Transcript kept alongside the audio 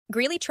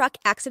Greeley Truck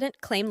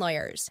Accident Claim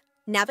Lawyers,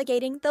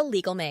 navigating the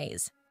legal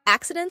maze.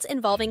 Accidents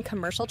involving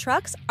commercial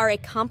trucks are a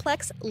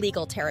complex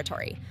legal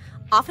territory,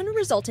 often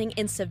resulting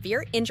in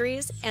severe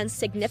injuries and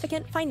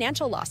significant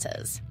financial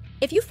losses.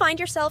 If you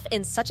find yourself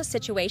in such a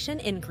situation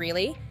in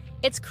Greeley,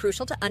 it's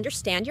crucial to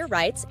understand your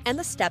rights and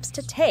the steps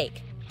to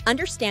take.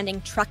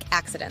 Understanding truck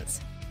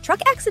accidents.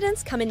 Truck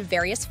accidents come in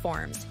various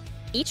forms,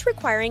 each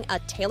requiring a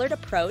tailored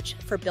approach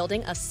for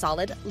building a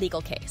solid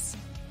legal case.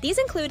 These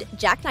include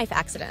jackknife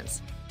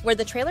accidents, where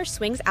the trailer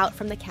swings out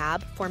from the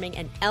cab, forming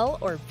an L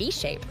or V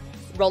shape,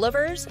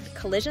 rollovers,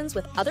 collisions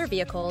with other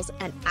vehicles,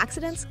 and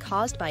accidents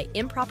caused by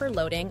improper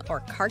loading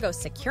or cargo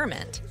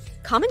securement.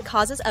 Common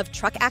causes of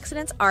truck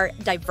accidents are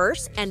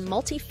diverse and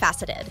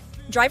multifaceted.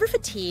 Driver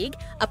fatigue,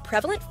 a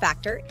prevalent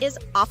factor, is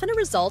often a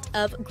result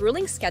of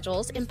grueling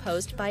schedules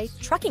imposed by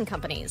trucking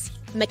companies.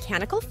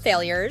 Mechanical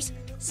failures,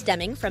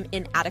 stemming from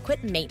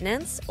inadequate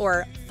maintenance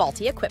or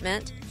faulty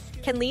equipment,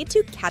 can lead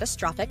to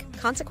catastrophic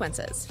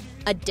consequences.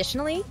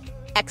 Additionally,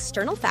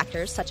 external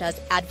factors such as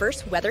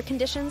adverse weather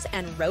conditions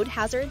and road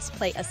hazards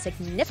play a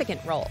significant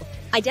role.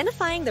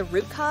 Identifying the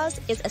root cause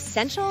is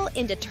essential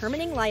in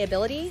determining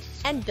liability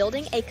and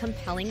building a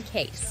compelling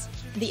case.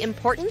 The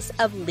importance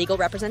of legal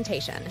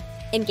representation.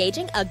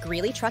 Engaging a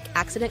Greeley truck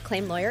accident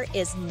claim lawyer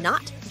is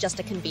not just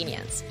a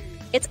convenience,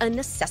 it's a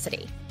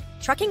necessity.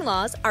 Trucking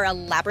laws are a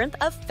labyrinth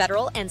of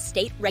federal and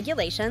state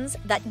regulations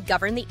that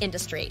govern the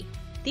industry.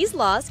 These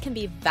laws can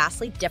be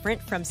vastly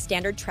different from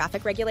standard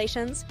traffic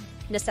regulations,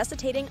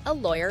 necessitating a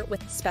lawyer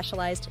with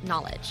specialized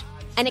knowledge.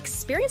 An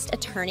experienced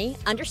attorney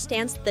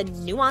understands the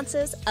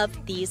nuances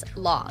of these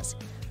laws,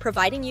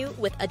 providing you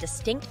with a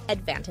distinct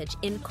advantage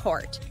in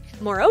court.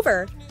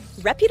 Moreover,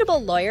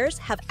 reputable lawyers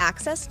have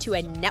access to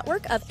a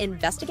network of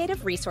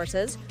investigative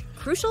resources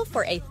crucial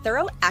for a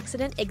thorough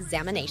accident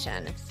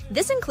examination.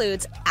 This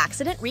includes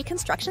accident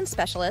reconstruction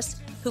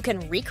specialists who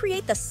can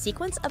recreate the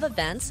sequence of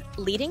events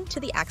leading to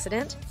the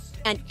accident,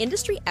 and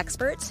industry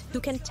experts who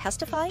can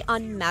testify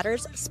on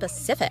matters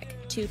specific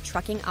to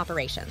trucking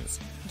operations.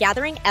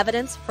 Gathering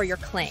evidence for your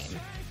claim.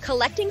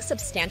 Collecting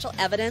substantial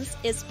evidence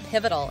is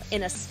pivotal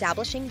in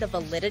establishing the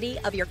validity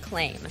of your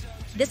claim.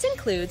 This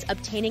includes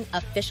obtaining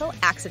official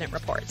accident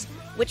reports,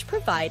 which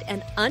provide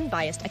an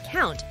unbiased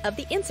account of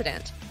the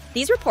incident.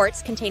 These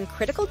reports contain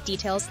critical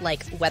details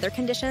like weather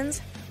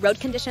conditions, road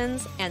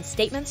conditions, and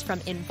statements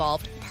from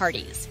involved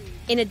parties.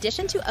 In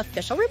addition to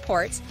official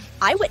reports,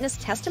 eyewitness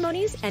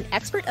testimonies and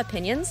expert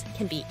opinions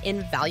can be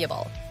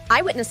invaluable.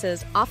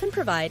 Eyewitnesses often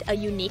provide a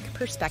unique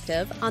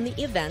perspective on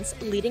the events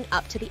leading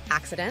up to the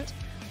accident,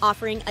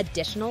 offering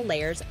additional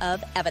layers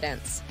of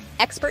evidence.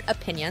 Expert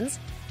opinions,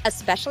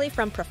 especially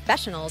from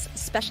professionals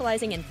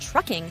specializing in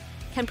trucking,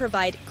 can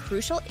provide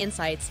crucial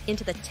insights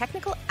into the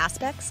technical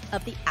aspects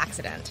of the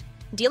accident.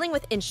 Dealing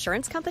with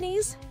insurance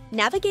companies?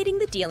 Navigating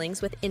the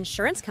dealings with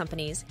insurance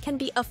companies can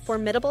be a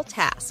formidable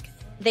task.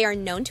 They are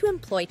known to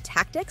employ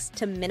tactics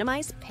to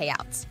minimize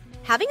payouts.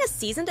 Having a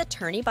seasoned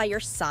attorney by your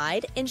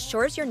side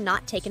ensures you're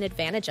not taken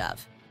advantage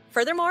of.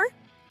 Furthermore,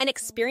 an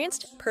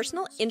experienced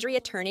personal injury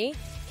attorney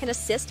can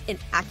assist in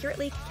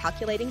accurately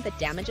calculating the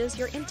damages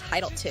you're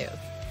entitled to.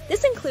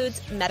 This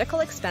includes medical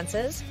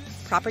expenses,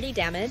 property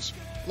damage,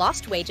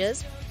 lost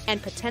wages,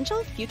 and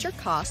potential future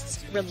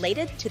costs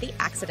related to the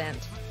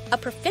accident. A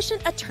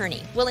proficient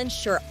attorney will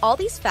ensure all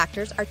these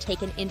factors are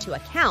taken into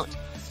account,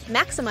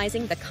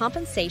 maximizing the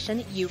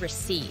compensation you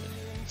receive.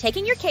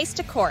 Taking your case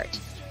to court.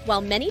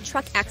 While many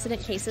truck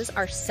accident cases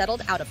are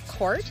settled out of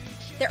court,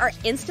 there are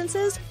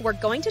instances where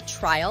going to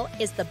trial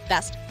is the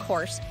best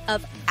course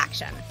of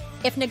action.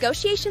 If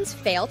negotiations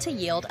fail to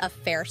yield a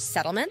fair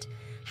settlement,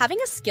 having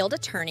a skilled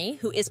attorney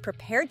who is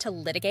prepared to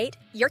litigate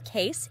your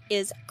case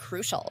is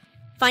crucial.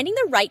 Finding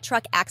the right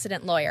truck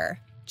accident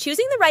lawyer.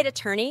 Choosing the right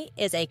attorney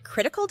is a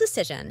critical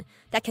decision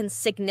that can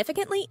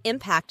significantly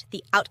impact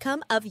the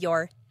outcome of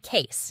your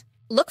case.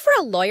 Look for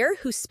a lawyer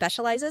who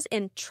specializes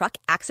in truck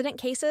accident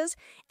cases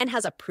and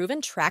has a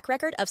proven track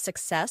record of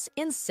success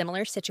in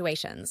similar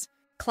situations.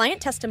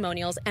 Client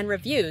testimonials and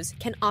reviews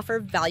can offer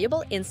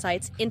valuable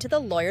insights into the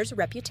lawyer's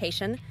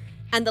reputation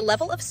and the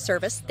level of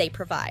service they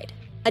provide.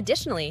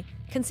 Additionally,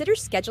 consider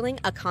scheduling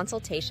a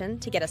consultation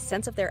to get a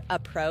sense of their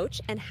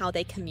approach and how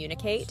they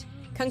communicate.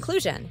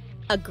 Conclusion: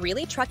 a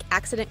Greeley truck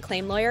accident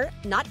claim lawyer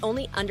not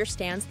only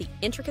understands the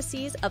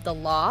intricacies of the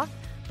law,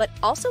 but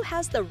also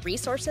has the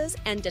resources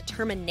and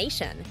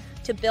determination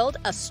to build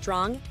a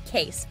strong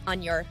case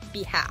on your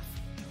behalf.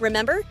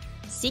 Remember,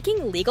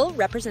 seeking legal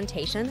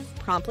representation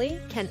promptly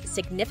can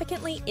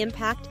significantly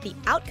impact the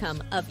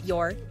outcome of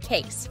your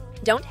case.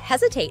 Don't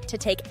hesitate to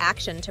take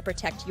action to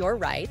protect your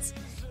rights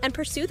and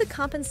pursue the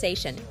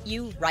compensation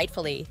you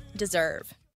rightfully deserve.